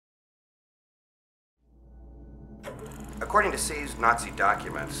According to seized Nazi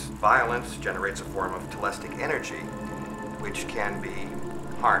documents, violence generates a form of telestic energy, which can be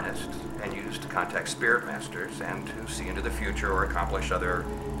harnessed and used to contact spirit masters and to see into the future or accomplish other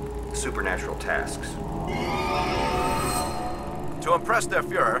supernatural tasks. To impress their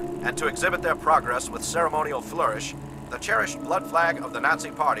Fuhrer and to exhibit their progress with ceremonial flourish, the cherished blood flag of the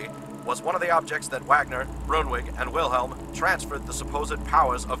Nazi Party was one of the objects that Wagner, Brunwig, and Wilhelm transferred the supposed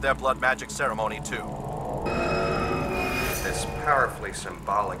powers of their blood magic ceremony to. This powerfully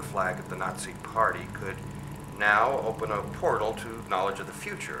symbolic flag of the Nazi Party could now open a portal to knowledge of the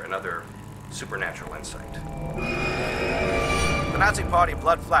future and other supernatural insight. The Nazi Party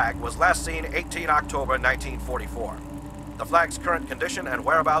blood flag was last seen 18 October 1944. The flag's current condition and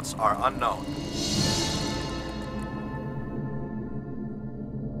whereabouts are unknown.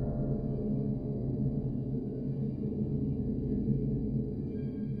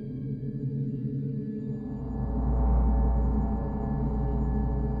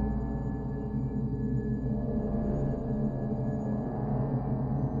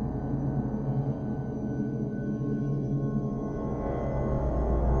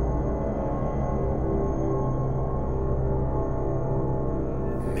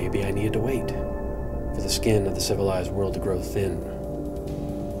 Maybe I needed to wait for the skin of the civilized world to grow thin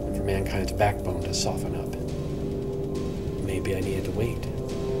and for mankind's backbone to soften up. Maybe I needed to wait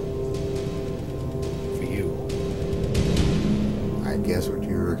for you. I guess what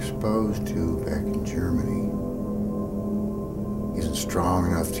you were exposed to back in Germany isn't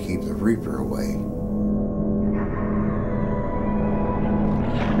strong enough to keep the Reaper away.